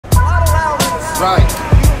Right.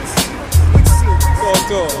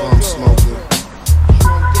 I'm smoking.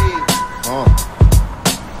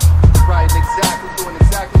 Right, exactly, doing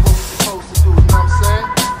exactly what we're supposed to do, you know what I'm saying?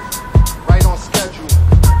 Right on schedule.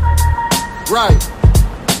 Right.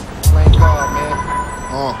 Thank God, man.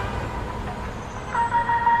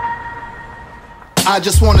 I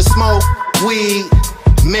just wanna smoke weed,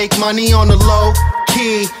 make money on the low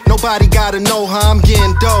key. Nobody gotta know how I'm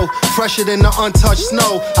getting dough. Fresher than the untouched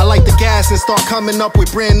snow. I light the gas and start coming up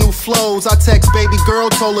with brand new flows. I text baby girl,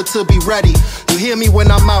 told her to be ready. You hear me when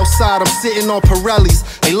I'm outside, I'm sitting on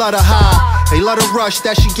Pirellis. They love the high, they love the rush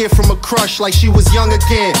that she get from a crush like she was young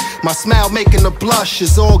again. My smile making her blush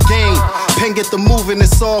is all game. Pen get the moving,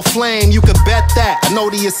 it's all flame. You can bet that, I know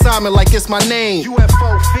the assignment like it's my name.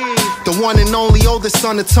 UFO Fev. The one and only oldest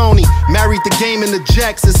son of Tony. Married the game and the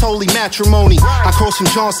Jacks, it's holy matrimony. I cross from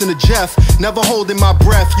Johnson to Jeff, never holding my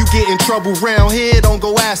breath. You get in trouble round here, don't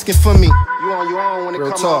go asking for me. You on your own when it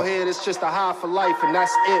Real come talk. out here, it's just a high for life, and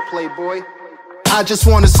that's it, playboy. I just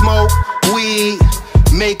wanna smoke weed,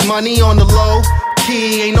 make money on the low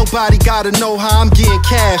key. Ain't nobody gotta know how I'm getting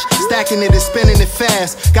cash. Stacking it and spending it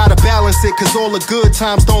fast. Gotta balance it cause all the good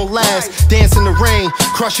times don't last. Dance in the rain,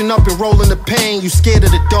 crushing up and rolling the pain. You scared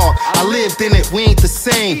of the dark, I lived in it, we ain't the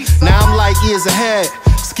same. Now I'm like years ahead,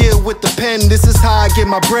 skilled with the pen. This is how I get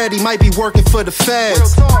my bread, he might be working for the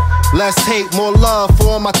feds. Less hate, more love for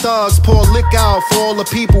all my thugs. Pour liquor out for all the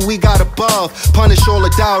people we got above. Punish all the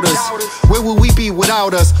doubters. Where would we be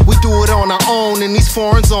without us? We do it on our own and these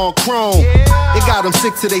foreigns on chrome. It got them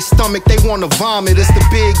sick to their stomach, they wanna vomit. It's the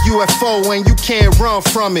big UFO and you can't run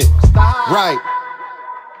from it. Right,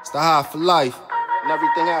 it's the high for life. And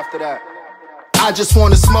everything after that. I just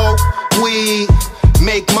wanna smoke weed,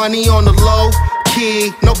 make money on the low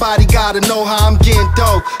key. Nobody gotta know how I'm getting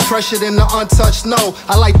dough. Fresher than the untouched snow.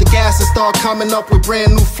 I light the gas and start coming up with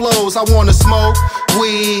brand new flows. I wanna smoke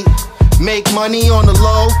weed, make money on the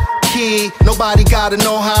low key. Nobody gotta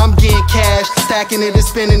know how I'm getting cash. Stacking it and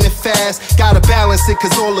spending it fast. Gotta balance it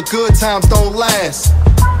cause all the good times don't last.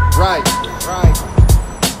 Right, right.